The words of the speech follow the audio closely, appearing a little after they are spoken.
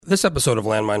This episode of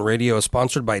Landmine Radio is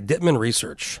sponsored by Dittman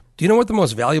Research. Do you know what the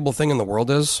most valuable thing in the world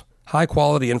is?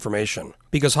 High-quality information.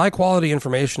 Because high-quality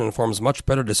information informs much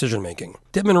better decision-making.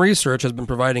 Dittman Research has been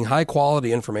providing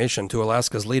high-quality information to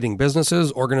Alaska's leading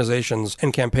businesses, organizations,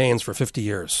 and campaigns for 50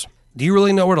 years. Do you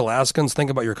really know what Alaskans think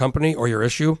about your company or your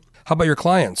issue? How about your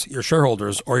clients, your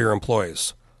shareholders, or your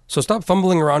employees? So stop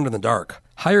fumbling around in the dark.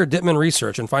 Hire Dittman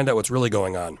Research and find out what's really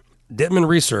going on.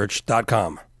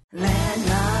 DittmanResearch.com.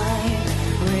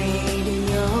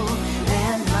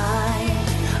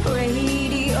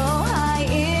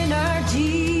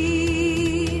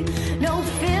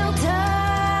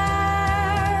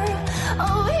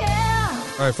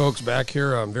 All right, folks, back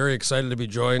here. I'm very excited to be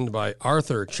joined by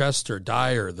Arthur Chester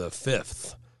Dyer the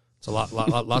Fifth. It's a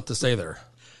lot to say there.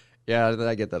 Yeah,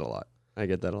 I get that a lot.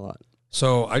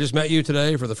 So I just met you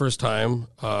today for the first time.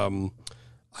 I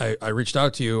reached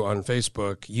out to you on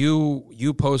Facebook.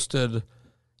 You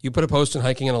put a post in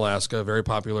Hiking in Alaska, a very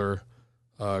popular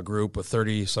group with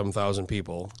 30-some thousand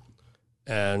people,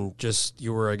 and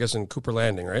you were, I guess, in Cooper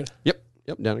Landing, right? Yep,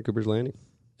 down at Cooper's Landing.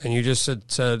 And you just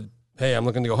said, hey, I'm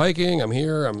looking to go hiking. I'm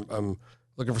here. I'm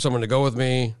looking for someone to go with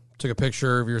me. Took a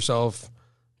picture of yourself.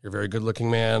 You're a very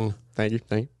good-looking man. Thank you.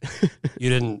 You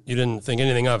didn't think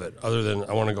anything of it other than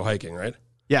I want to go hiking, right?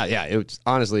 Yeah. It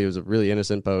was a really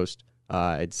innocent post.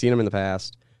 I'd seen him in the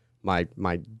past. My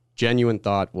genuine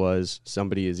thought was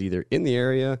somebody is either in the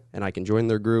area and I can join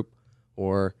their group,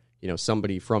 or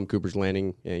somebody from Cooper's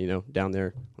Landing, down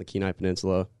there on the Kenai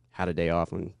Peninsula, had a day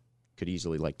off and could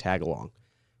easily tag along.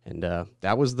 And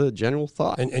that was the general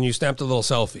thought. And you snapped a little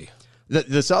selfie. The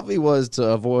selfie was to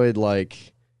avoid,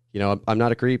 I'm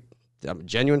not a creep. I'm a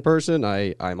genuine person.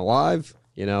 I'm alive,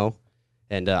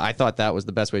 And I thought that was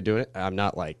the best way of doing it. I'm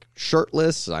not,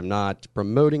 shirtless. I'm not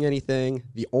promoting anything.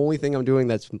 The only thing I'm doing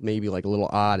that's maybe, a little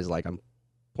odd is, I'm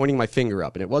pointing my finger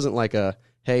up. And it wasn't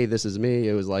hey, this is me.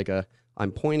 It was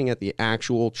I'm pointing at the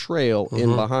actual trail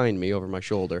in behind me over my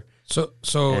shoulder. So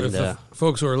if the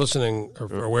folks who are listening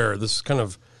are aware, this kind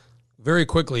of very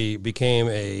quickly became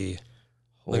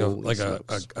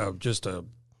just a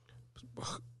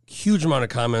huge amount of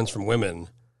comments from women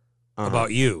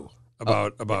about you,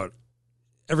 about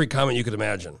every comment you could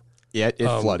imagine. Yeah,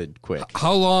 it flooded quick.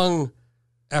 How long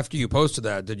after you posted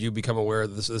that did you become aware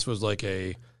that this was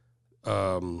a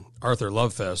Arthur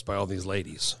Love Fest by all these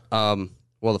ladies?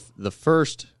 Well, the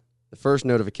first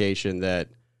notification that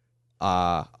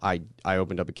I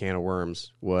opened up a can of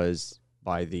worms was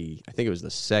by I think it was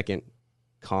the second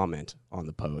comment on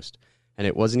the post, and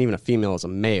it wasn't even a female, it was a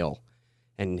male,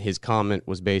 and his comment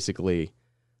was basically,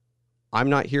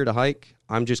 I'm not here to hike,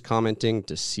 I'm just commenting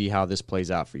to see how this plays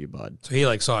out for you, bud. So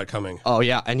he saw it coming. Oh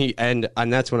yeah, and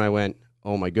that's when I went,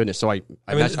 oh my goodness. So I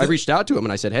reached out to him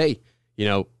and I said, hey,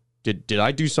 did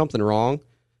I do something wrong?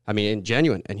 I mean, in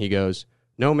genuine. And he goes,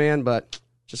 no man, but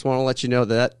just want to let you know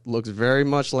that looks very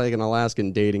much like an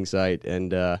Alaskan dating site,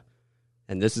 and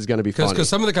this is going to be fun. Because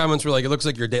some of the comments were it looks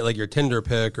like your Tinder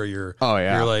pic or your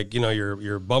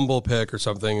your Bumble pic or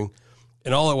something,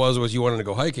 and all it was you wanted to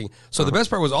go hiking. So the best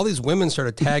part was all these women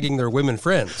started tagging their women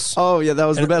friends. Oh yeah, that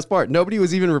was the best part. Nobody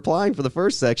was even replying for the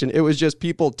first section. It was just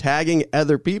people tagging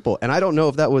other people, and I don't know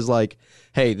if that was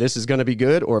hey, this is going to be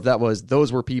good, or if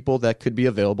those were people that could be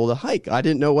available to hike. I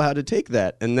didn't know how to take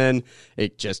that, and then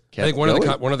it just kept. I think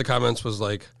one of the comments was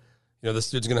this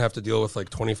dude's going to have to deal with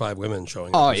 25 women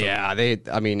showing up. Oh yeah,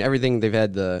 everything they've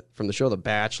had from the show The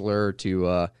Bachelor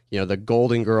to the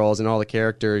Golden Girls and all the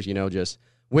characters, just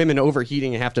women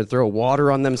overheating and have to throw water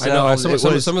on themselves. I know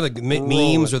some of the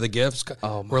memes or the GIFs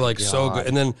were so good,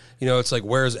 and then it's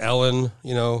where's Ellen?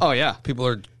 Oh yeah, people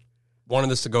are wanting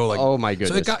this to go oh my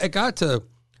goodness. So it got to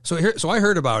so I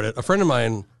heard about it. A friend of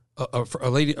mine, a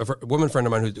woman friend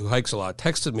of mine who hikes a lot,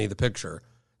 texted me the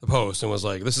the post, and was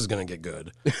like, this is going to get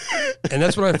good. And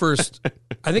that's when I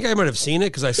think I might have seen it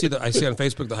because I see on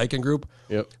Facebook the hiking group.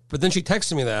 Yep. But then she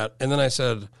texted me that, and then I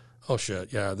said, oh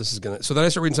shit, yeah, this is going to. So then I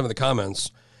started reading some of the comments,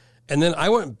 and then I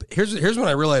went. Here's when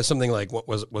I realized something what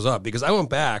was up, because I went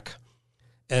back,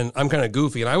 and I'm kind of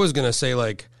goofy, and I was going to say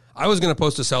I was going to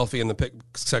post a selfie in the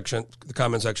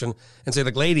comment section, and say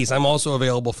ladies, I'm also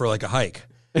available for a hike,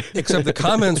 except the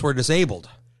comments were disabled.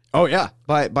 Oh yeah,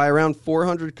 by around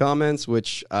 400 comments,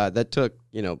 which that took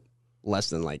less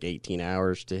than 18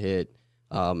 hours to hit.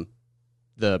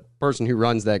 The person who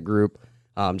runs that group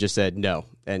just said no,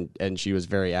 and she was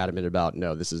very adamant about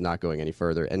no, this is not going any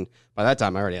further. And by that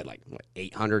time, I already had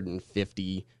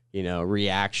 850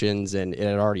 reactions, and it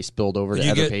had already spilled over to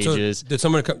other pages. So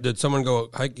did someone go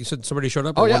hike? You said somebody showed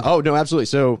up? Oh yeah. Oh no, absolutely.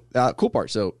 So cool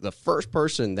part. So the first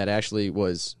person that actually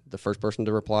was the first person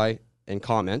to reply and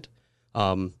comment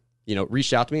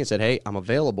reached out to me and said, hey, I'm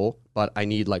available, but I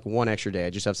need like one extra day. I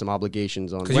just have some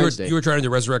obligations on Because Wednesday. you were trying to do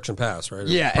Resurrection Pass, right?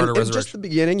 Yeah, Part of and just the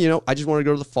beginning, I just wanted to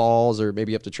go to the falls or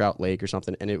maybe up to Trout Lake or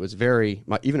something. And it was even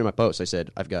in my post, I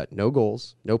said, I've got no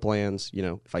goals, no plans.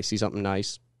 If I see something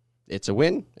nice, it's a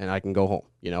win and I can go home.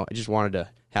 I just wanted to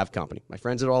have company. My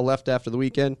friends had all left after the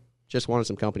weekend, just wanted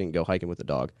some company and go hiking with the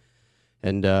dog.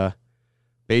 And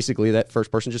basically that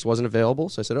first person just wasn't available.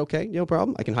 So I said, okay, no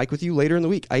problem. I can hike with you later in the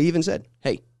week. I even said,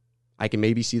 hey, I can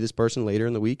maybe see this person later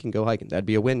in the week and go hiking. That'd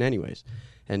be a win anyways.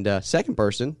 And second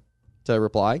person to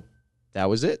reply, that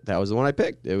was it. That was the one I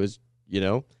picked. It was,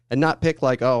 and not pick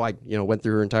like, oh, I, went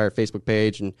through her entire Facebook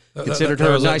page and considered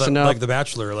her nice enough. Like The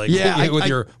Bachelor,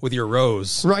 with your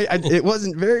rose. Right. It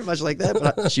wasn't very much like that,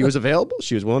 but she was available.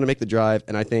 She was willing to make the drive.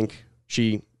 And I think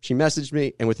she messaged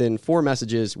me, and within 4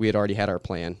 messages, we had already had our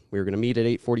plan. We were going to meet at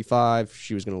 8:45.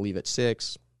 She was going to leave at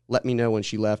 6. Let me know when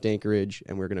she left Anchorage,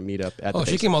 and we're going to meet up at the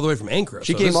she came all the way from Anchorage.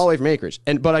 She came all the way from Anchorage.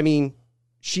 But I mean,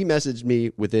 she messaged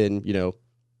me within,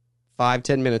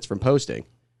 5-10 minutes from posting.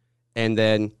 And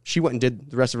then she went and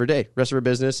did the rest of her day, rest of her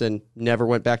business, and never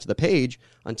went back to the page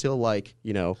until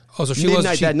so she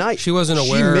midnight that night. She wasn't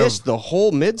aware. She missed the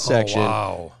whole midsection. Oh,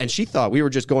 wow. And she thought we were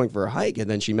just going for a hike.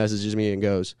 And then she messages me and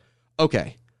goes,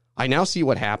 okay, I now see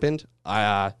what happened.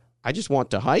 I just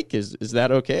want to hike. Is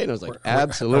that okay? And I was like,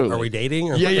 absolutely. Are we dating?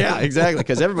 Yeah, exactly.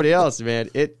 Because everybody else, man,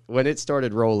 when it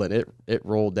started rolling, it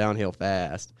rolled downhill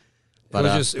fast. But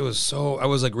I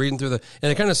was like reading through and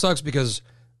it kind of sucks because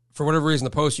for whatever reason,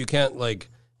 the post, you can't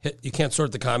you can't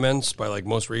sort the comments by like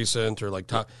most recent or like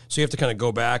top. So you have to kind of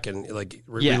go back and like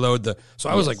reload the. So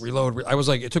I was like reload. I was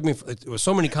like, it was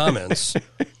so many comments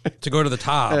to go to the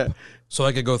top so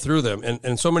I could go through them.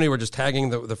 And so many were just tagging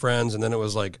the friends. And then it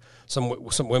was like some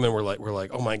women were like,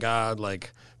 oh my God,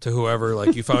 like to whoever,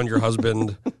 like you found your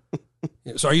husband.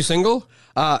 So are you single?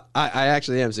 I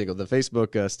actually am single. The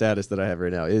Facebook status that I have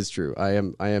right now is true. I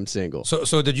am single.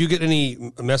 So did you get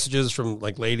any messages from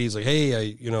like ladies like, hey,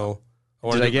 I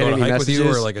wanted to get go on a any hike messages? with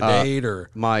you or like a date or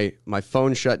my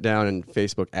phone shut down and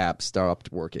Facebook app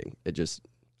stopped working. It just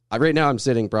right now I'm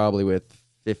sitting probably with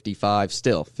 55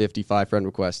 friend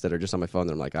requests that are just on my phone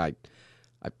that I'm like I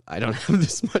don't have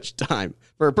this much time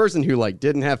for a person who like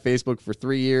didn't have Facebook for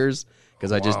 3 years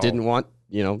because I just didn't want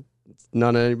it's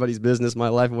none of anybody's business, my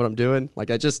life and what I'm doing.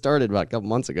 Like I just started about a couple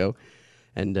months ago,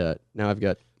 and now I've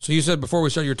got. So you said before we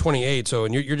started you're 28. So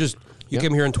and you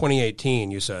came here in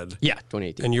 2018. You said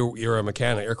 2018, and you're a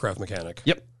mechanic, aircraft mechanic.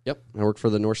 Yep. I worked for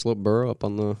the North Slope Borough up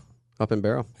in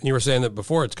Barrow. And you were saying that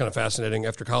before. It's kind of fascinating.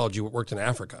 After college, you worked in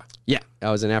Africa. Yeah,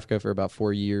 I was in Africa for about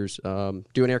 4 years,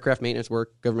 doing aircraft maintenance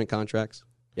work, government contracts.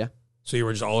 Yeah. So you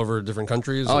were just all over different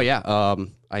countries. Oh yeah.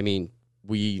 I mean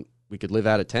we could live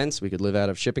out of tents. We could live out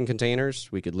of shipping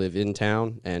containers. We could live in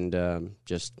town and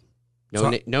just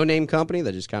no name company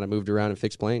that just kind of moved around and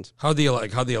fixed planes. How'd the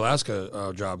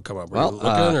Alaska job come up? Were you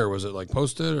looking, or was it like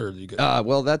posted, or did you get?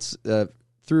 Well, that's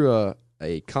through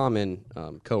a common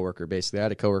coworker. Basically, I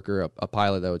had a coworker, a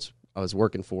pilot that I was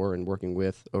working for and working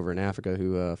with over in Africa,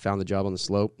 who found the job on the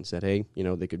slope and said, hey,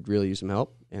 they could really use some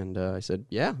help. And I said,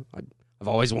 yeah, I've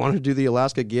always wanted to do the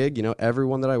Alaska gig.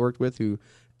 Everyone that I worked with who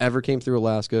ever came through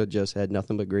Alaska just had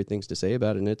nothing but great things to say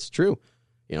about it, and it's true.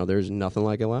 There's nothing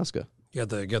like Alaska. You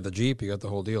got the Jeep, you got the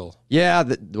whole deal. Yeah,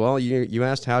 well, you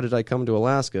asked how did I come to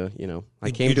Alaska? You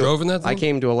drove in that thing? I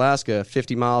came to Alaska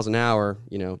 50 miles an hour,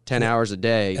 10 hours a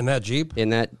day. In that Jeep? In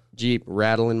that Jeep,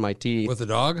 rattling my teeth. With the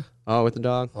dog? Oh, with the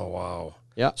dog. Oh, wow.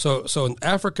 Yeah. So in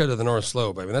Africa to the North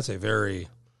Slope, I mean, that's a very...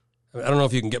 I don't know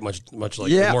if you can get much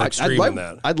like more extreme than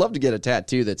that. I'd love to get a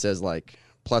tattoo that says like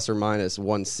plus or minus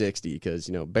 160 because,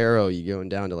 Barrow, you're going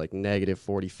down to like negative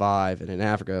 45, and in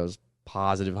Africa, it was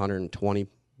positive 120,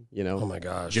 Oh, my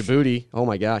gosh. Djibouti, oh,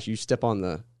 my gosh. You step on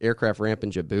the aircraft ramp in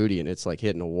Djibouti, and it's like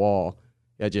hitting a wall.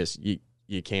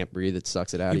 You can't breathe. It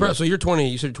sucks it out of you. So you're 20,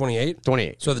 you said 28?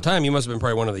 28. So at the time, you must have been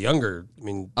probably one of the younger,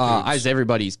 I was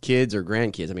everybody's kids or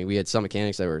grandkids. I mean, we had some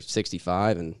mechanics that were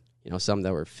 65 and, some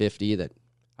that were 50 that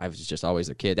I was just always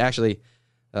their kid. Actually,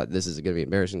 this is going to be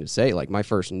embarrassing to say. Like, my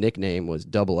first nickname was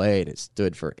AA, and it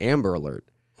stood for Amber Alert.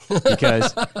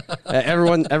 Because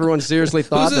everyone seriously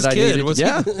thought that I needed.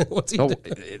 What's he doing?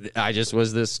 I just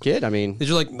was this kid. I mean, did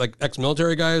you like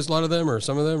ex-military guys? A lot of them, or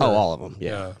some of them? Oh, all of them.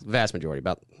 Yeah, vast majority.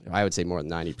 About I would say more than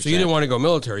 90%. So you didn't want to go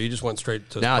military. You just went straight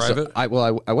to private.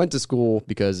 So I went to school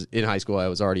because in high school I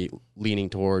was already leaning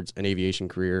towards an aviation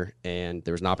career, and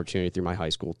there was an opportunity through my high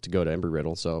school to go to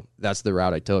Embry-Riddle. So that's the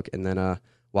route I took. And then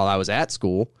while I was at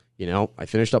school, I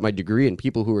finished up my degree, and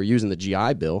people who were using the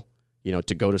GI Bill,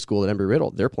 to go to school at Embry-Riddle,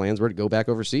 their plans were to go back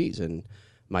overseas. And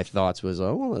my thoughts was,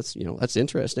 oh, well, that's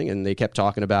interesting. And they kept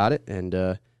talking about it.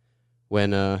 And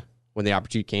when when the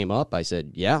opportunity came up, I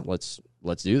said, yeah, let's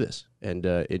do this. And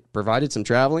it provided some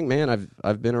traveling. Man,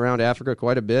 I've been around Africa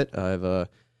quite a bit. I've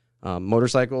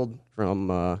motorcycled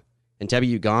from Entebbe,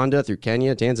 Uganda, through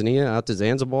Kenya, Tanzania, out to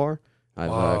Zanzibar.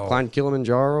 I've climbed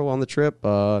Kilimanjaro on the trip.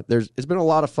 It's been a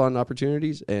lot of fun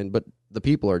opportunities, but the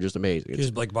people are just amazing. You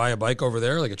just like buy a bike over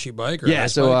there, like a cheap bike? Or yeah,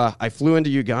 nice so bike? I flew into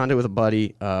Uganda with a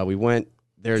buddy. We went.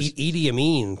 There's Idi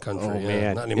Amin country. oh yeah,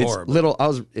 man, not anymore. It's little.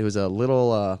 It was a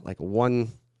little like a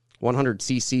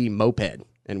 100cc moped,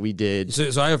 and we did.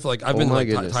 So I've been to my like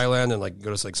goodness. Thailand and like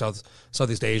go to like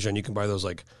Southeast Asia, and you can buy those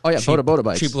like cheap, Boda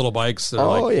bikes, cheap little bikes. They're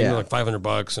like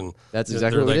 $500, and that's they're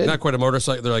exactly what like we did. not quite a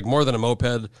motorcycle. They're like more than a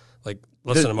moped, like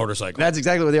less than a motorcycle. That's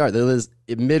exactly what they are.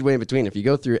 They're midway in between. If you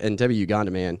go through Entebbe, Uganda,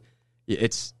 man,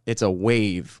 it's a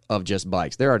wave of just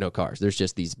bikes. There are no cars. There's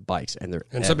just these bikes, and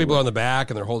some people are on the back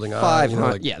and they're holding on.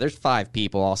 500. There's 5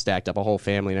 people all stacked up, a whole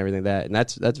family and everything like that. And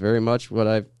that's very much what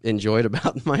I've enjoyed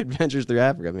about my adventures through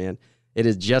Africa, man. It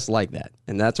is just like that,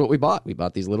 and that's what we bought. We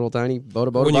bought these little tiny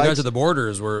Boda When bikes. you got to the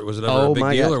borders, was it ever a big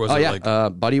deal, or was it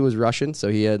like? Buddy was Russian, so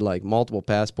he had like multiple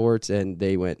passports, and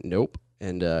they went nope.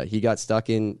 And he got stuck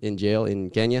in jail in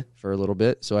Kenya for a little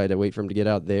bit, so I had to wait for him to get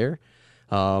out there.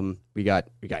 We got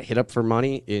hit up for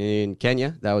money in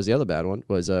Kenya. That was the other bad one.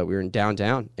 Was we were in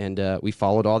downtown, and we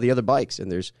followed all the other bikes, and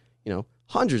there's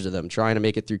hundreds of them trying to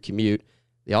make it through commute.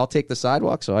 They all take the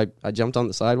sidewalk, so I jumped on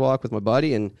the sidewalk with my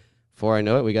buddy, and before I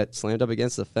know it, we got slammed up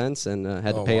against the fence and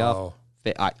had to pay off.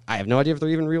 I have no idea if they're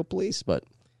even real police, but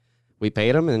we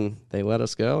paid them, and they let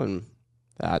us go, and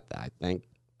I think.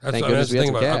 Thank goodness we had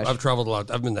some cash. I've traveled a lot.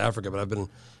 I've been to Africa, but I've been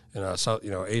in South,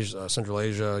 Asia, Central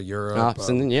Asia, Europe.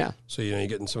 So you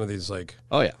get in some of these like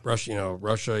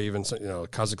Russia, even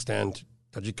Kazakhstan,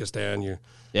 Tajikistan.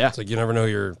 It's like you never know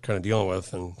who you're kind of dealing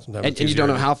with, and sometimes and you don't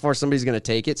know how far somebody's going to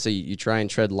take it, so you try and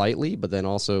tread lightly, but then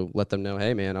also let them know,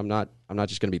 hey man, I'm not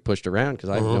just going to be pushed around because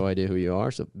I have no idea who you are.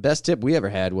 So best tip we ever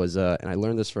had was, and I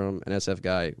learned this from an SF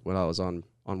guy when I was on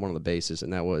one of the bases,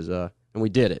 and that was, and we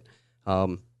did it.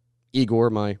 Igor,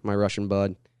 my Russian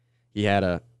bud, he had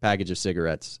a package of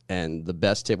cigarettes, and the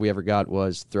best tip we ever got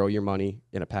was throw your money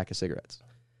in a pack of cigarettes.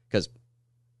 Because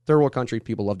third world country,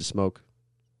 people love to smoke.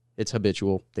 It's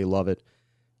habitual. They love it.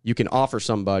 You can offer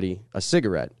somebody a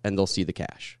cigarette, and they'll see the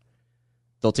cash.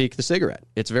 They'll take the cigarette.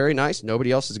 It's very nice.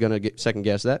 Nobody else is going to second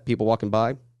guess that. People walking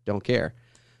by don't care.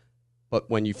 But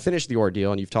when you finish the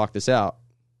ordeal and you've talked this out,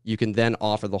 you can then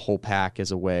offer the whole pack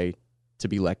as a way to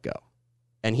be let go.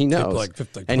 And he knows.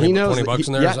 And he knows. $20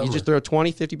 in there you just throw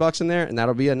 $20, $50 in there, and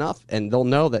that'll be enough. And they'll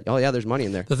know that, oh, yeah, there's money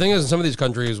in there. The thing is, in some of these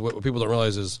countries, what people don't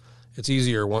realize is it's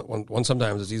easier.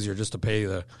 Sometimes it's easier just to pay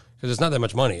because it's not that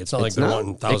much money. It's not like they're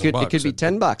wanting $1,000. It could be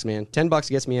 $10, man. $10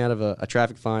 gets me out of a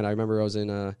traffic fine. I remember I was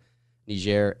in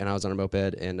Niger, and I was on a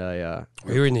moped, and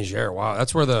you were in Niger. Wow,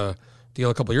 that's where the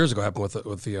deal a couple of years ago happened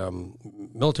with the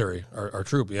military, our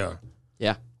troop. Yeah.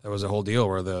 That was a whole deal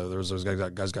where there was those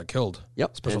guys got killed.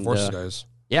 Yep. Special forces guys.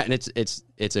 Yeah, and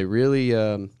it's a really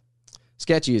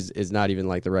sketchy is not even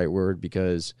like the right word,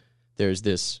 because there's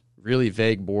this really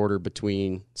vague border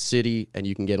between city, and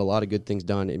you can get a lot of good things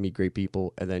done and meet great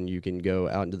people, and then you can go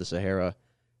out into the Sahara,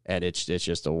 and it's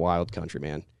just a wild country,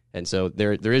 man. And so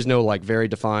there is no like very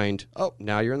defined, oh,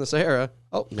 now you're in the Sahara,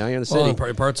 oh, now you're in the city. Well,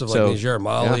 in parts of like Niger,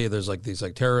 Mali, there's like these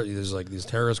like these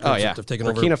terrorist groups that have taken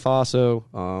over. Burkina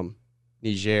Faso,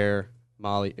 Niger,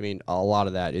 Mali. I mean, a lot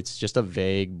of that. It's just a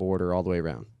vague border all the way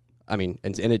around. I mean,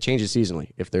 and it changes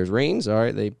seasonally. If there's rains, all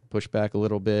right, they push back a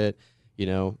little bit.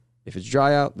 If it's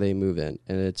dry out, they move in,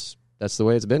 and that's the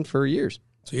way it's been for years.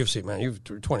 So you've seen, man, you're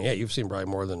 28. You've seen probably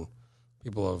more than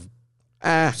people of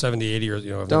 70, 80 years.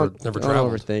 Have never traveled.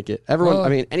 Don't overthink it.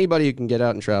 Everyone, anybody who can get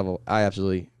out and travel, I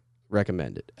absolutely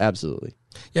recommend it. Absolutely.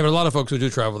 Yeah, but a lot of folks who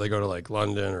do travel, they go to like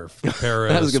London or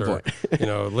Paris. That's a good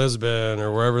point. Lisbon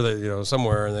or wherever they,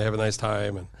 somewhere, and they have a nice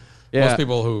time. And most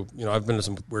people who, I've been to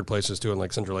some weird places too in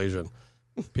like Central Asia.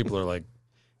 And people are like,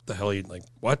 the hell you like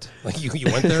what? Like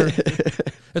you went there?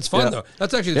 It's fun though.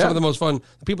 That's actually some of the most fun.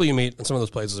 The people you meet in some of those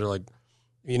places are like,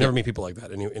 you never meet people like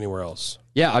that anywhere else.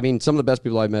 Yeah, I mean, some of the best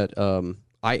people I met,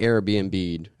 I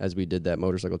Airbnb'd as we did that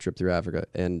motorcycle trip through Africa,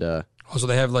 and so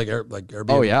they have like Airbnb.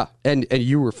 Oh yeah, and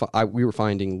we were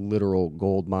finding literal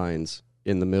gold mines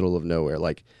in the middle of nowhere,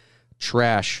 like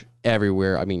trash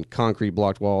everywhere. I mean, concrete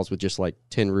blocked walls with just like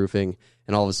tin roofing,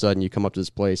 and all of a sudden you come up to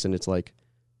this place and it's like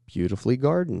beautifully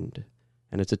gardened,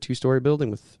 and it's a 2-story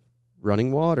building with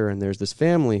running water, and there's this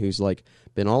family who's like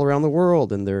been all around the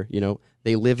world, and they're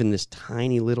they live in this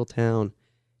tiny little town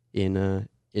in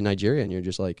Nigeria, and you're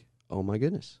just like, oh my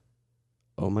goodness,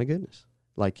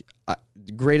 like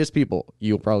the greatest people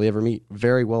you'll probably ever meet,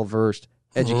 very well versed,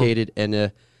 educated, and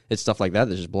it's stuff like that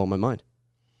just blow my mind.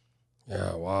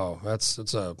 Yeah, wow. That's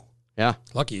a Yeah.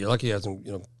 lucky. You're lucky you had some,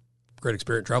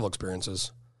 great travel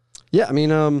experiences. Yeah, I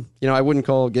mean, I wouldn't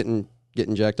call getting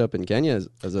jacked up in Kenya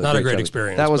as Not a great travel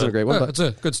experience. That wasn't a great one, but it's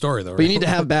a good story though. Right? But you need to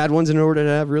have bad ones in order to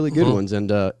have really good ones.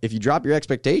 And if you drop your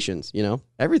expectations,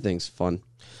 everything's fun.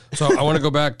 So I want to go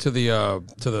back to the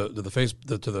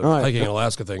hiking in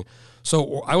Alaska thing.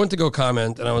 So I went to go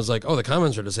comment, and I was like, "Oh, the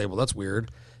comments are disabled. That's weird."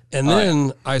 And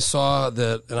then I saw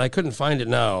that, and I couldn't find it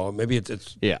now. Maybe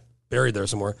it's buried there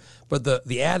somewhere. But the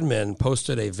admin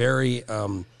posted a very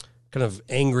kind of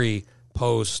angry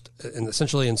post, and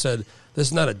essentially said, "This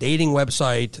is not a dating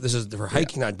website. This is for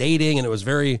hiking, not dating." And it was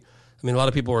very. I mean, a lot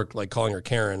of people were like calling her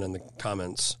Karen in the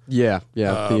comments. Yeah.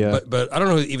 But I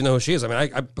don't even know who she is. I mean,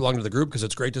 I belong to the group because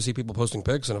it's great to see people posting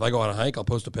pics, and if I go on a hike, I'll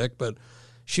post a pic. But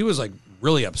she was like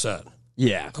really upset.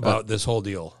 About this whole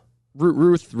deal.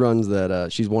 Ruth runs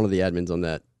that. She's one of the admins on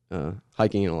that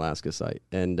hiking in Alaska site,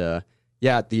 and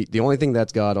the only thing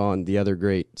that's got on the other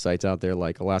great sites out there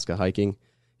like Alaska Hiking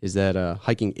is that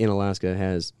hiking in Alaska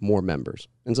has more members,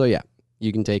 and so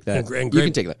you can take that. And you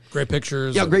can take that. Great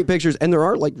pictures. Yeah, great pictures, and there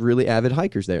are like really avid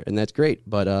hikers there, and that's great.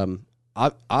 But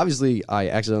obviously, I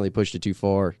accidentally pushed it too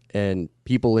far, and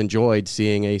people enjoyed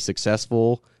seeing a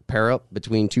successful pair up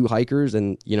between two hikers,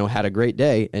 and had a great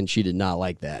day. And she did not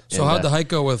like that. So how'd the hike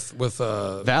go with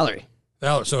Valerie?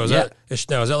 Valerie. So is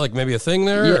that like maybe a thing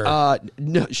there? Yeah,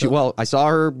 no. Well, I saw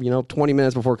her 20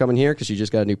 minutes before coming here because she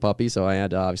just got a new puppy, so I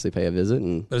had to obviously pay a visit.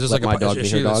 And is this my dog? Is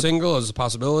she single? Is this a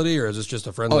possibility, or is this just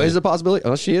a friendly? Oh, is it a possibility?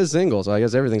 Oh, she is single, so I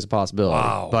guess everything's a possibility.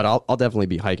 Wow. But I'll definitely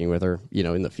be hiking with her,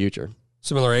 in the future.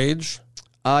 Similar age?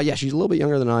 Yeah, she's a little bit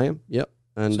younger than I am. Yep.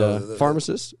 And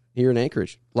pharmacist here in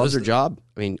Anchorage. Loves her job.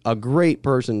 I mean, a great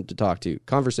person to talk to.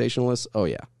 Conversationalist. Oh,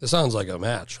 yeah. This sounds like a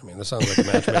match. I mean, this sounds like a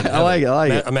match made in I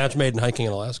like it. A match made in hiking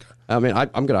in Alaska. I mean, I'm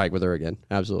going to hike with her again.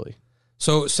 Absolutely.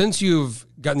 So since you've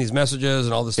gotten these messages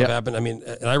and all this stuff happened, I mean,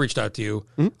 and I reached out to you,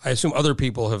 I assume other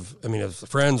people have, have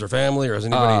friends or family, or has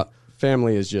anybody...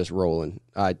 family is just rolling.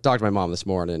 I talked to my mom this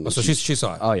morning. Oh, so she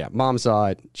saw it. Oh, yeah. Mom saw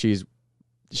it.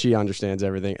 She understands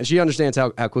everything. And she understands how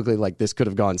quickly, like, this could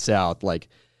have gone south. Like,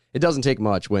 it doesn't take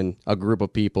much when a group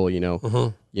of people,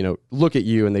 look at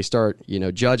you and they start,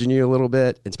 judging you a little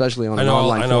bit, especially on an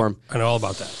online forum. I know all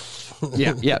about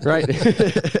that. Yeah, right.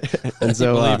 And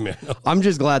so Believe me. I'm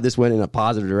just glad this went in a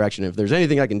positive direction. If there's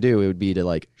anything I can do, it would be to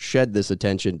like shed this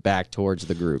attention back towards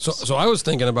the group. So I was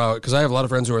thinking about, because I have a lot of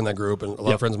friends who are in that group and a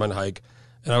lot of friends of mine hike,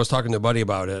 and I was talking to a buddy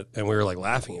about it, and we were like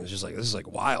laughing. It was just like, this is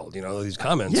like wild, these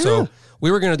comments. Yeah. So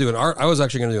we were going to do I was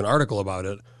actually going to do an article about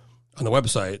it on the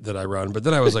website that I run, but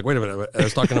then I was like, wait a minute. I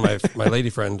was talking to my lady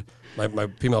friend, my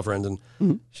female friend,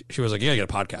 and she was like, yeah, you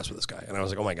got a podcast with this guy. And I was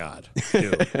like, oh my God,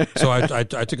 dude. So I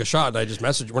took a shot and I just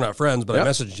messaged, we're not friends, but I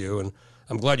messaged you, and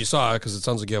I'm glad you saw it because it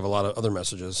sounds like you have a lot of other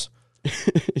messages. I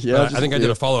think I did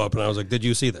a follow-up and I was like, did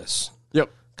you see this?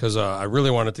 Yep. Because I really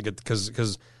wanted to get,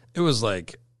 because it was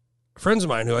like friends of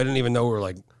mine who I didn't even know were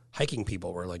like hiking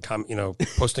people were like,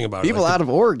 posting about people it. Like, out of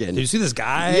Oregon. Did you see this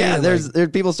guy? Yeah, there's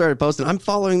people started posting. I'm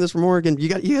following this from Oregon. You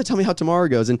got to tell me how tomorrow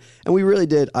goes, and we really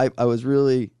did. I was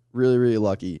really, really, really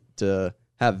lucky to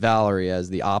have Valerie as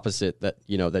the opposite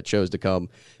that chose to come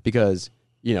because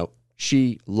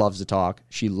she loves to talk,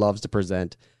 she loves to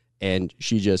present, and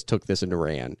she just took this and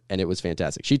ran, and it was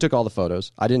fantastic. She took all the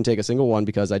photos. I didn't take a single one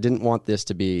because I didn't want this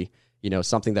to be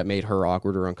something that made her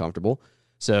awkward or uncomfortable.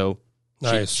 So.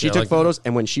 Nice. She took photos,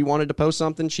 and when she wanted to post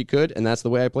something, she could, and that's the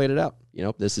way I played it out.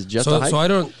 This is just so. A hike. So I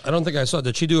don't think I saw.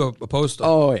 Did she do a post?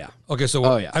 Oh yeah. Okay, so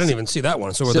I didn't even see that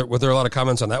one. So were there a lot of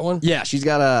comments on that one? Yeah, she's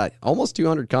got almost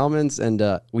 200 comments, and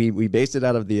we based it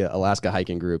out of the Alaska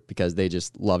hiking group because they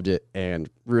just loved it, and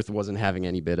Ruth wasn't having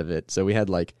any bit of it. So we had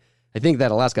I think that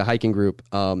Alaska hiking group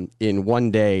in one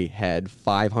day had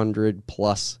 500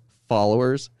 plus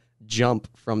followers jump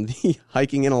from the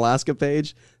hiking in Alaska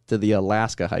page to the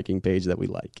Alaska hiking page that we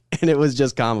like. And it was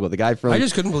just comical. The guy from... I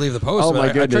just couldn't believe the post. Oh, my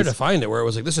goodness. I tried to find it where it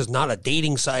was like, this is not a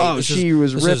dating site. Oh, she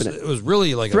was ripping it. It was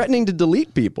really like... Threatening to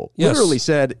delete people. Yes. Literally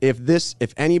said,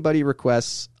 if anybody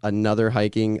requests another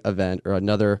hiking event or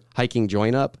another hiking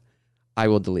join-up, I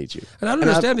will delete you. And I don't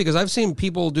understand because I've seen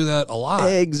people do that a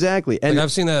lot. Exactly. And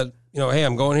I've seen that, hey,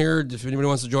 I'm going here. If anybody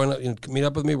wants to join, meet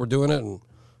up with me, we're doing it. And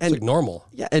it's like normal.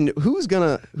 Yeah, and who's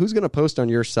gonna post on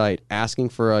your site asking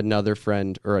for another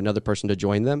friend or another person to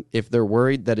join them if they're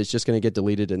worried that it's just gonna get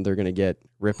deleted and they're gonna get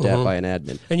ripped at by an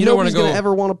admin? And you don't want to go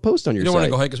ever want to post on your site. You don't want to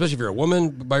go hike, especially if you're a woman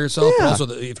by yourself. Yeah. But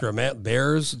also, if you're a man,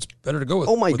 bears, it's better to go with.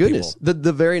 Oh my goodness! People.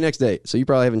 The very next day, so you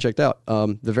probably haven't checked out.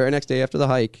 The very next day after the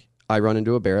hike, I run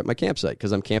into a bear at my campsite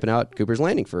because I'm camping out at Cooper's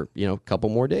Landing for a couple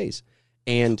more days.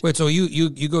 And wait, so you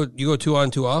go 2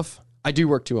 on 2 off? I do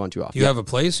work 2 on 2 off. Do you have a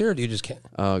place here? Or do you just camp?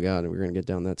 Oh God, we're gonna get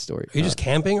down that story. Are you just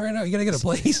camping right now? You got to get a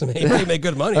place, man. You make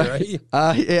good money, right?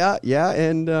 Yeah,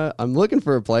 and I'm looking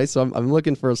for a place. So I'm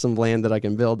looking for some land that I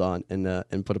can build on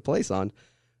and put a place on.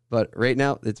 But right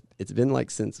now, it's been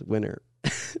like since winter.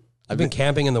 I've been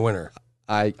camping in the winter.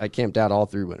 I camped out all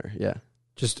through winter. Yeah.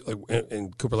 Just like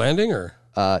in Cooper Landing, or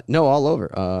no, all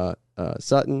over.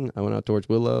 Sutton. I went out towards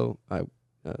Willow. I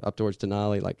up towards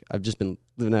Denali. Like I've just been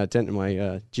living out of tent in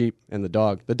my Jeep and the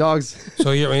dog. The dogs.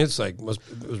 So yeah, I mean, it's like it was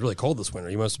really cold this winter.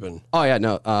 You must have been. Oh yeah,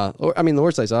 no. I mean, the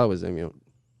worst I saw was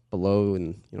below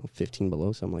and 15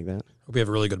 below, something like that. Hope you have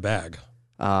a really good bag.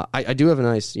 I do have a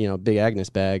nice big Agnes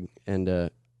bag, and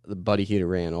the buddy heater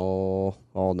ran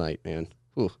all night, man.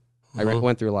 Whew. I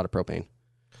went through a lot of propane.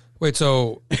 Wait,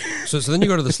 so then you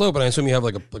go to the slope, and I assume you have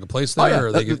like a place there. Oh, yeah.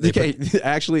 Or they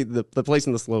Actually, the place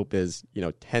in the slope is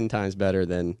 10 times better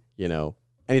than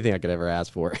anything I could ever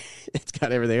ask for. It's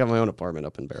got everything. I got my own apartment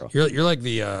up in Barrow. You're like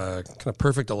the kind of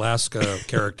perfect Alaska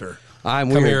character.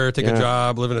 I'm Come weird. here, take a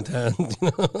job, live in a tent.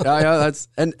 Yeah, that's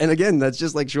and again, that's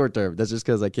just like short term. That's just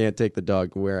because I can't take the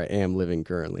dog where I am living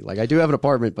currently. Like I do have an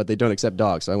apartment, but they don't accept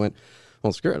dogs. So I went,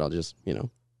 well, screw it. I'll just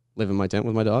live in my tent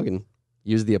with my dog and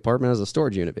use the apartment as a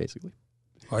storage unit, basically.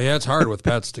 Oh yeah, it's hard with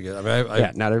pets to get. I mean,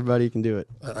 yeah, not everybody can do it.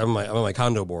 I'm on my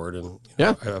condo board, and I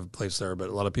have a place there. But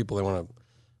a lot of people, they want to.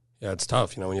 Yeah, it's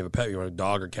tough. When you have a pet, you want a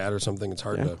dog or cat or something. It's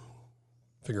hard to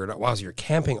figure it out. Wow, so you're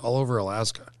camping all over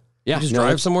Alaska. Yeah, you just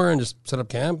drive somewhere and just set up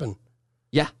camp and.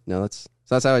 Yeah, no, that's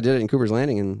how I did it in Cooper's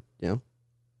Landing, and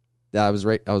I was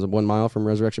 1 mile from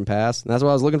Resurrection Pass, and that's why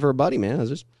I was looking for a buddy, man. I was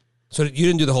just. So you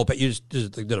didn't do the whole pet. You just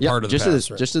did a part of the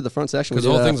pass, right? Just did the front section. We the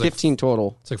whole did thing's 15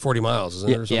 total. It's like 40 miles, isn't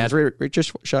it? Or something? Yeah, it's right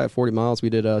just shy of 40 miles. We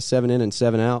did 7 in and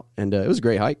 7 out, and it was a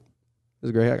great hike. It was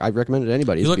a great hike. I recommend it to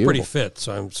anybody. You look beautiful. pretty fit,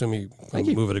 so I'm assuming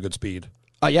you move at a good speed.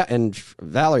 Yeah, and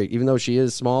Valerie, even though she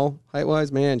is small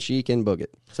height-wise, man, she can book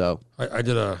it. So I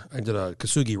did a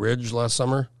Kasugi Ridge last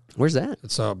summer. Where's that?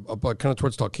 It's up kind of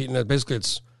towards Talkeetna. Basically,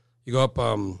 you go up.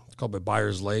 It's called by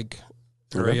Byers Lake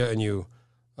area, and you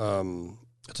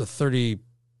it's a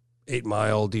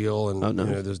 38-mile deal, and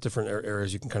there's different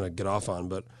areas you can kind of get off on.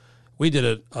 But we did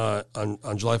it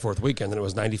on July 4th weekend, and it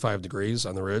was 95 degrees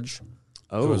on the ridge.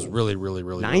 Oh, it was really, really,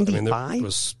 really 95. I mean, it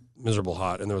was miserable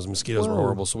hot, and there was mosquitoes were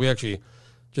horrible. So we actually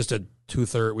just did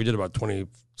 2/3. We did about 20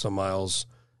 some miles,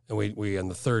 and we on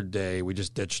the third day we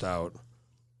just ditched out.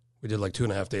 We did like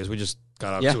 2.5 days. We just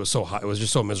got out. It was so hot. It was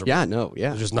just so miserable. Yeah, no, yeah.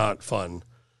 It was just not fun.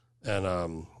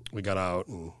 And we got out,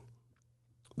 and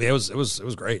it was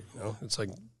great. It's like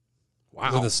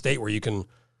in the state where you can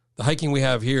the hiking we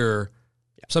have here.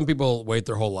 Some people wait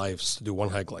their whole lives to do one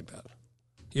hike like that.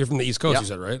 You're from the East Coast, you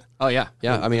said, right? Oh yeah.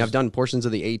 I mean, I've done portions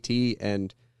of the AT,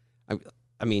 and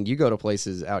I mean, you go to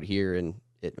places out here, and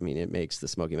it makes the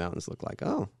Smoky Mountains look like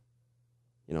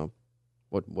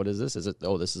what is this? Is it?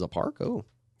 Oh, this is a park. Oh.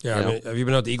 Yeah, I mean, have you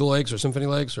been out to Eagle Lakes or Symphony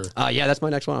Lakes? Or yeah, that's my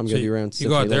next one. I'm going to be around. You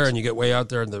go out there and you get way out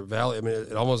there in the valley. I mean,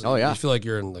 it almost. Oh yeah. You feel like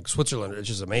you're in like Switzerland. It's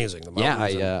just amazing. The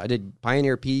I did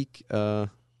Pioneer Peak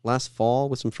last fall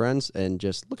with some friends, and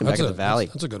just looking back at the valley.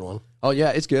 That's a good one. Oh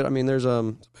yeah, it's good. I mean, there's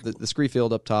the scree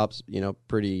field up top's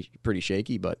pretty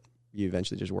shaky, but you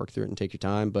eventually just work through it and take your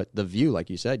time. But the view, like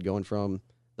you said, going from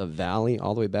the valley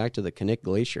all the way back to the Knik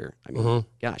Glacier. I mean,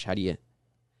 gosh, how do you?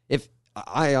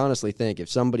 I honestly think if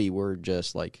somebody were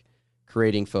just like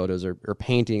creating photos or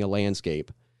painting a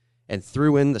landscape and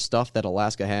threw in the stuff that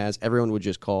Alaska has, everyone would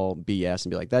just call BS and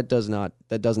be like, that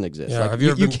doesn't exist. Yeah,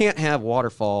 like, you can't have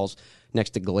waterfalls next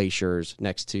to glaciers,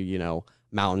 next to,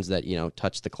 mountains that,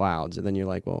 touch the clouds. And then you're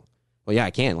like, well, yeah,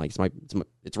 I can. Like,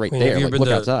 it's right there. Like, look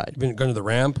outside. You've been going to the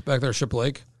ramp back there, Ship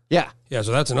Lake? Yeah. Yeah,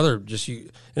 so that's another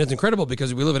and it's incredible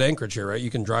because we live at Anchorage here, right? You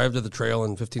can drive to the trail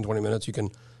in 15, 20 minutes. You can,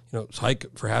 hike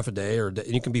for half a day and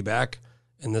you can be back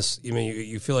in this,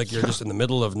 you feel like you're just in the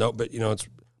middle of but it's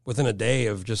within a day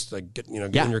of just like getting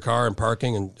in your car and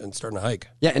parking and starting to hike.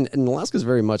 Yeah, and Alaska's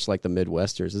very much like the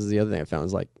Midwesters. This is the other thing I found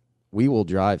is like we will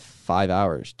drive 5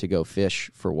 hours to go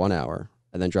fish for 1 hour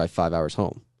and then drive 5 hours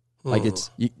home. Like it's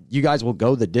you guys will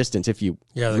go the distance if you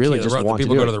really just want to.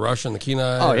 People go to the Rush and the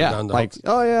Kenai. Oh yeah,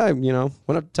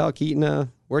 went up to Talkeetna.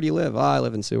 Where do you live? I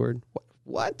live in Seward.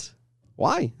 What?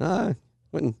 Why?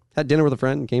 Went and had dinner with a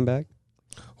friend and came back.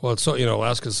 Well, it's so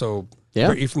Alaska's so.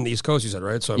 Yeah, you're from the East Coast, you said,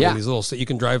 right? So I mean, these little states you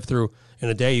can drive through in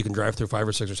a day. You can drive through 5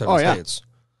 or 6 or 7 states.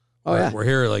 Oh yeah. We're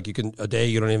here like a day.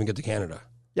 You don't even get to Canada.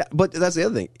 Yeah, but that's the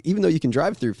other thing. Even though you can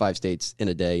drive through 5 states in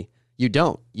a day, you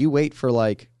don't. You wait for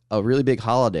like a really big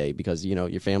holiday because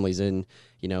your family's in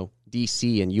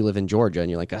DC and you live in Georgia and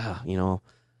you're like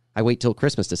I wait till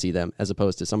Christmas to see them, as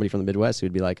opposed to somebody from the Midwest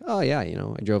who'd be like, oh yeah,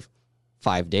 I drove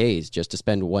 5 days just to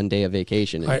spend 1 day of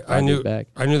vacation. And I knew back.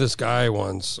 I knew this guy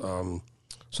once.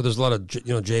 So there's a lot of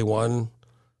J1.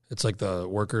 It's like the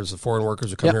workers, the foreign workers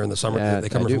who come here in the summer. Yeah, they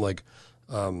come I here do. from like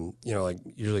like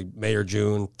usually May or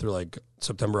June through like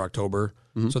September, October.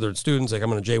 Mm-hmm. So they're students. They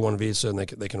come on a J1 visa and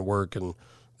they can work and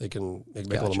they can make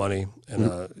a little money.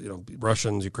 And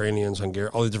Russians, Ukrainians,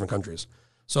 Hungarians, all these different countries.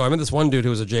 So I met this one dude who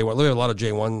was a J1. We have a lot of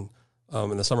J1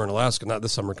 in the summer in Alaska. Not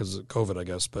this summer because of COVID, I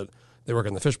guess, but they work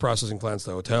in the fish processing plants,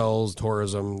 the hotels,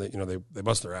 tourism. They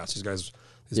bust their ass. These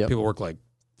people work like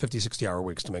 50, 60-hour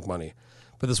weeks to make money.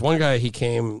 But this one guy, he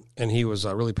came and he was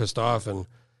really pissed off, and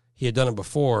he had done it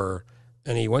before,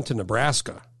 and he went to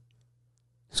Nebraska.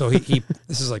 So he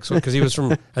this is like, so because he was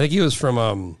from, I think he was from,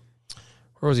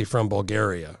 where was he from?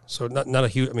 Bulgaria. So not a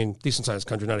huge, decent sized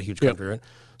country, not a huge country, right?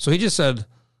 So he just said,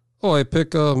 "Oh, I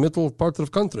pick a middle part of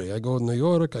the country. I go New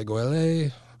York, I go LA,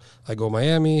 I go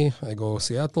Miami, I go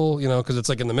Seattle, because it's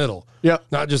like in the middle. Yeah.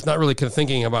 Not really kind of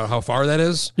thinking about how far that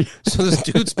is. So this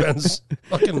dude spends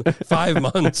fucking 5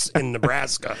 months in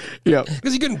Nebraska. Yeah.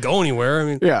 Because he couldn't go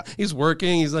anywhere. Yeah. He's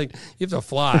working. He's like, you have to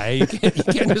fly. You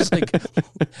can't just like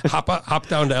hop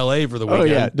down to LA for the weekend. Oh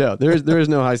yeah, no, there is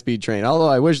no high speed train. Although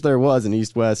I wish there was an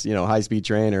east west, high speed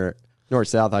train or north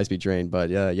south high speed train.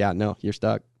 But no, you're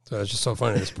stuck. So it's just so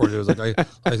funny. This poor dude was like,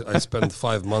 I spent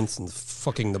 5 months in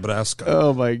fucking Nebraska.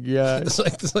 Oh my god,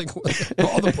 It's like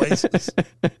all the places.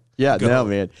 Yeah, Go. no,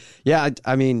 man. Yeah,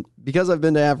 I mean, because I've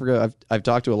been to Africa, I've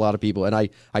talked to a lot of people, and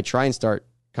I try and start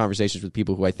conversations with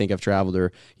people who I think have traveled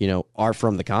or are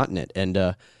from the continent. And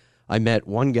I met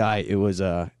one guy. It was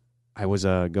I was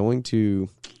going to,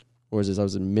 where was this? I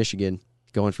was in Michigan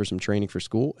going for some training for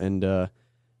school, and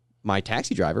my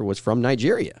taxi driver was from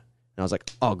Nigeria. And I was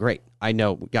like, oh, great. I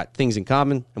know we got things in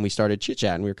common. And we started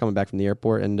chit-chatting. We were coming back from the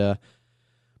airport. And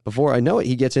before I know it,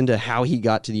 he gets into how he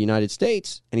got to the United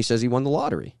States. And he says he won the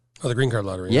lottery. Oh, the green card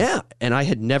lottery. Yeah. And I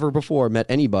had never before met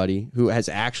anybody who has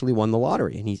actually won the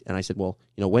lottery. And I said, well,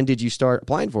 when did you start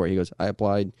applying for it? He goes, I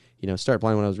applied, started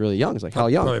applying when I was really young. I was like, how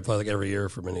young? Probably apply like every year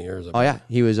for many years. Oh, yeah.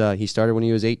 He started when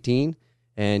he was 18,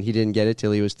 and he didn't get it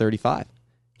till he was 35.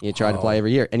 He tried to apply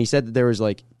every year. And he said that there was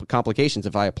like complications.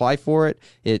 If I apply for it,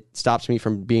 it stops me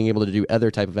from being able to do other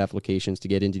type of applications to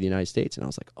get into the United States. And I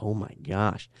was like, oh my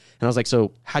gosh. And I was like,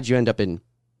 so how'd you end up in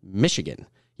Michigan?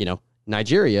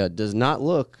 Nigeria does not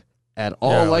look at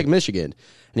all like Michigan.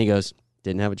 And he goes,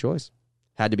 didn't have a choice.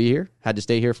 Had to be here, had to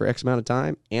stay here for X amount of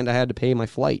time, and I had to pay my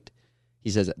flight. He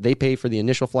says, they pay for the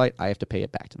initial flight. I have to pay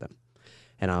it back to them.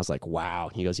 And I was like, wow.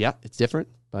 He goes, yeah, it's different.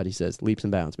 But he says, leaps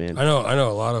and bounds, man. I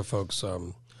know a lot of folks,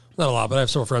 not a lot, but I have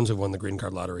several friends who've won the green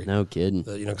card lottery. No kidding.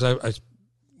 Because I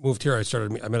moved here,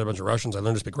 I met a bunch of Russians. I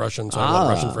learned to speak Russian, so I have a lot of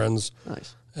Russian friends.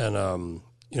 Nice. And,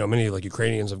 many like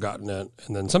Ukrainians have gotten it.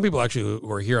 And then some people actually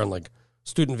who are here on like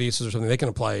student visas or something, they can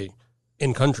apply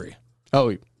in country.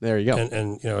 Oh, there you go.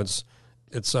 And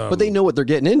it's but they know what they're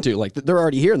getting into. Like they're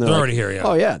already here. And they're already here, yeah.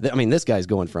 Oh yeah. I mean, this guy's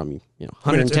going from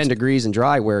 110 degrees and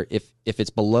dry, where if it's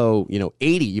below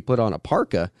 80, you put on a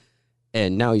parka,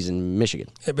 and now he's in Michigan.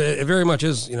 But it very much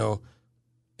is in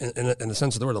the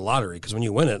sense of the word, a lottery. Because when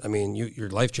you win it, your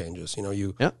life changes.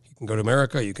 You can go to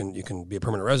America. You can be a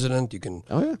permanent resident. You can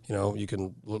you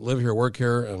can live here, work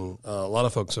here, and a lot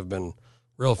of folks have been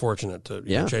real fortunate to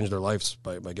change their lives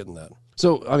by getting that.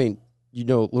 So I mean, a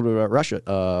little bit about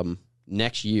Russia.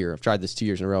 Next year, I've tried this 2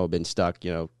 years in a row. I've been stuck.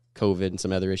 COVID and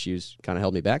some other issues kind of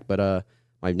held me back. But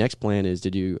my next plan is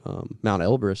to do Mount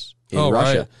Elbrus in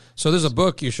Russia. Right. So there's a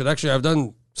book you should actually. I've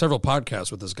done several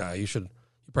podcasts with this guy. You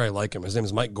probably like him. His name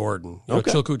is Mike Gordon.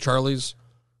 Chilkoot Charlie's.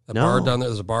 Bar down there.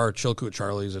 There's a bar, Chilkoot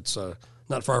Charlie's. It's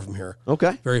not far from here.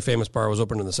 Okay. Very famous bar. Was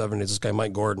opened in the 70s. This guy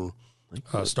Mike Gordon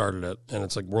started it, and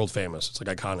it's like world famous. It's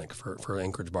like iconic for an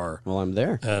Anchorage bar. Well, I'm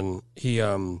there. And he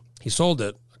sold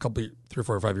it 3 or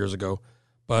 4 or 5 years ago,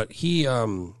 but he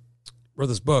wrote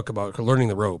this book about learning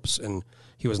the ropes, and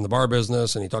he was in the bar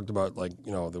business, and he talked about like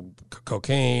the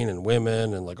cocaine and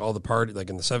women and like all the party like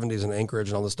in the 70s in Anchorage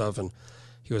and all this stuff, and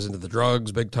he was into the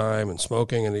drugs big time and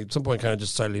smoking, and he, at some point kind of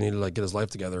just decided he needed to like get his life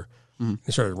together.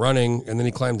 He started running, and then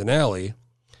he climbed an alley,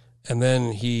 and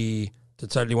then he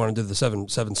decided he wanted to do the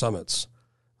seven summits.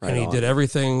 Right, and he did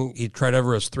everything. He tried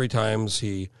Everest 3 times.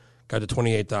 He got to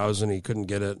 28,000. He couldn't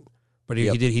get it, but he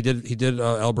did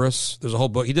Elbrus. There's a whole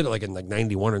book. He did it like in like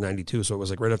 91 or 92, so it was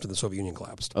like right after the Soviet Union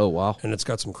collapsed. Oh wow! And it's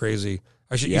got some crazy.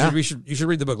 You should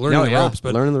read the book, Learning the Ropes.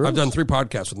 But Learning the Ropes. I've done 3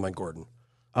 podcasts with Mike Gordon.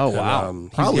 Oh wow!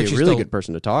 Probably a really good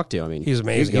person to talk to. I mean, he's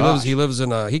amazing. He lives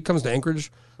in. He comes to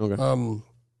Anchorage. Okay.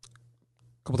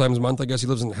 A couple times a month, I guess. He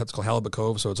lives in it's called Halibut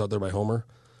Cove, so it's out there by Homer.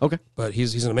 Okay. But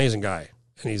he's an amazing guy,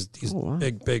 and he's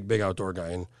big outdoor guy,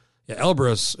 and Yeah,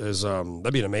 Elbrus is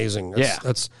that'd be an amazing.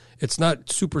 It's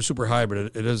not super high, but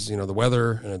it is the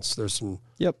weather and there's some.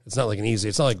 Yep. It's not like an easy.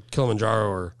 It's not like Kilimanjaro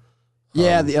or.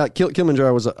 The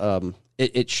Kilimanjaro was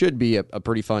it should be a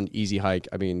pretty fun, easy hike.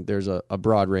 I mean, there's a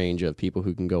broad range of people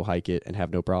who can go hike it and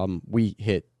have no problem. We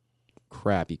hit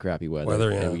crappy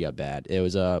weather and we got bad. It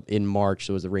was in March,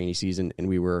 so it was the rainy season, and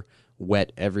we were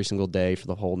wet every single day for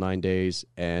the whole 9 days,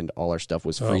 and all our stuff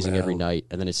was freezing every night.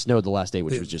 And then it snowed the last day,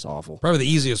 which was just awful. Probably the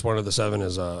easiest one of the 7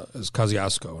 is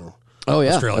Kosciuszko. Oh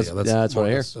yeah, Australia. That's what I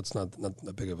hear. That's not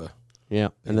that big of a. Yeah,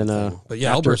 and then but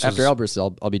yeah, after Elbrus,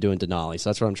 I'll be doing Denali, so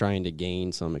that's what I'm trying to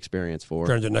gain some experience for.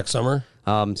 Trying to do next summer.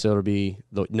 So it'll be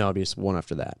one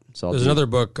after that. So there's another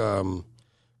book called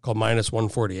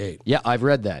 -148. Yeah, I've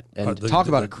read that, and talk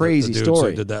about a crazy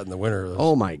story. Did that in the winter.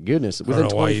 Oh my goodness! Within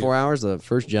 24 hours, the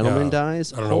first gentleman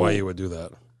dies. I don't know why you would do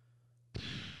that.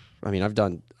 I mean, I've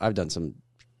done some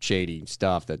shady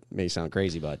stuff that may sound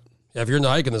crazy, but. Yeah, if you're in the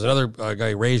hiking, there's another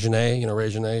guy, Ray Genet. You know Ray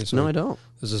Genet? So no, I don't.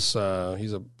 There's this.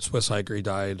 He's a Swiss hiker. He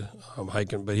died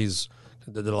hiking, but did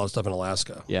a lot of stuff in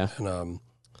Alaska. Yeah. And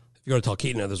if you go to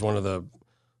Talkeetna, there's one of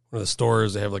the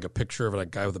stores. They have like a picture of a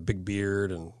guy with a big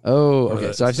beard and. Oh,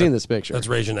 okay. So I've seen this picture. That's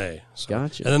Ray Genet. So.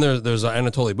 Gotcha. And then there's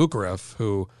Anatoly Bukharev,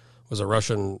 who was a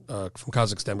Russian from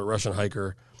Kazakhstan, but Russian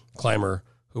hiker, climber,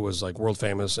 who was like world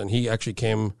famous, and he actually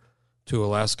came to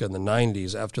Alaska in the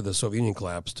 90s after the Soviet Union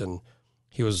collapsed, and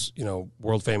he was,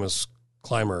 world famous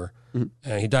climber,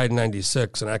 and he died in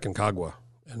 96 in Aconcagua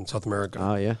in South America.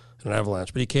 Oh, yeah. In an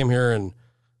avalanche. But he came here, and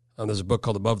there's a book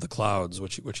called Above the Clouds,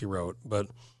 which he wrote. But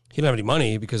he didn't have any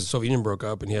money because the Soviet Union broke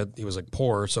up, and he was like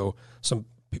poor. So some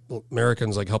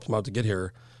Americans like helped him out to get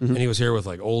here, and he was here with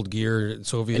like old gear,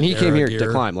 Soviet. And he came here gear.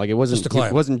 to climb. Like it wasn't Just to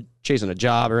climb. He wasn't chasing a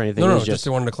job or anything. No, just he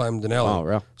wanted to climb Denali. Oh,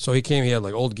 real. So he came. He had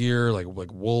like old gear, like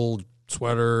wool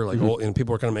sweater, like old, and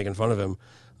people were kind of making fun of him.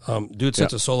 Dude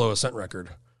sets a solo ascent record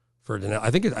for Denali.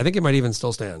 I think it might even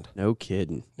still stand. No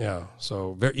kidding. Yeah.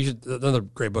 So you should another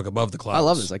great book, Above the Clouds. I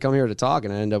love this. I come here to talk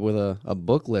and I end up with a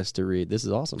book list to read. This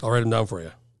is awesome. I'll write them down for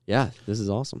you. Yeah, this is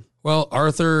awesome. Well,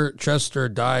 Arthur Chester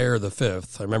Dyer V.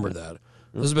 I remember that.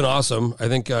 This has been awesome. I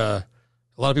think a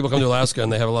lot of people come to Alaska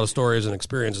and they have a lot of stories and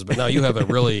experiences, but now you have a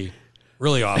really,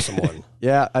 really awesome one.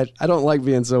 Yeah, I don't like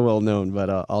being so well known, but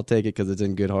I'll take it because it's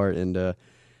in good heart. And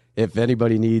if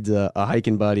anybody needs a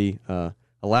hiking buddy,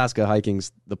 Alaska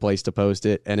Hiking's the place to post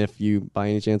it. And if you, by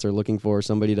any chance, are looking for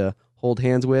somebody to hold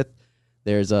hands with,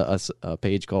 there's a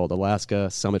page called Alaska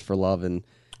Summit for Love. And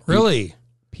really,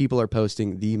 people are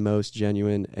posting the most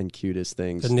genuine and cutest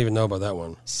things. Didn't even know about that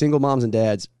one. Single moms and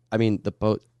dads. I mean,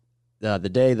 the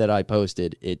day that I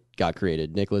posted, it got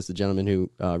created. Nicholas, the gentleman who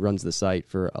runs the site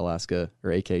for Alaska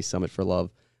or AK Summit for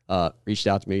Love, reached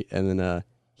out to me, and then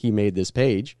he made this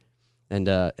page, and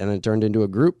then it turned into a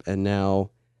group. And now,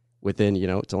 within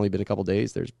it's only been a couple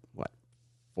days. There's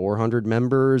 400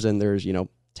 members, and there's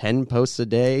 10 posts a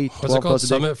day. What's it called?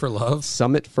 Summit for Love.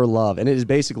 Summit for Love, and it is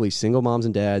basically single moms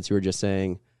and dads who are just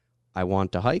saying, "I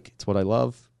want to hike. It's what I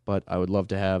love, but I would love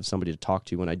to have somebody to talk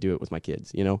to when I do it with my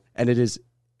kids." And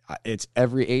it's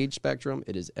every age spectrum.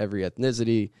 It is every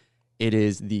ethnicity. It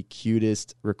is the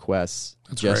cutest requests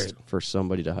for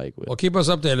somebody to hike with. Well, keep us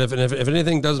updated. If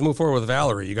anything does move forward with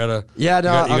Valerie, you gotta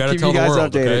I'll keep tell you guys the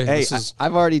world, updated. Okay? Hey,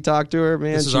 I've already talked to her,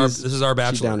 man. This is our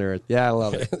bachelor. She's down to earth. Yeah, I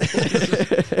love it.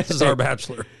 This is our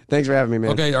bachelor. Thanks for having me,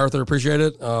 man. Okay, Arthur, appreciate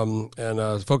it.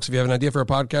 And folks, if you have an idea for a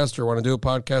podcast or want to do a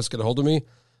podcast, get a hold of me,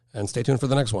 and stay tuned for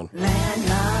the next one.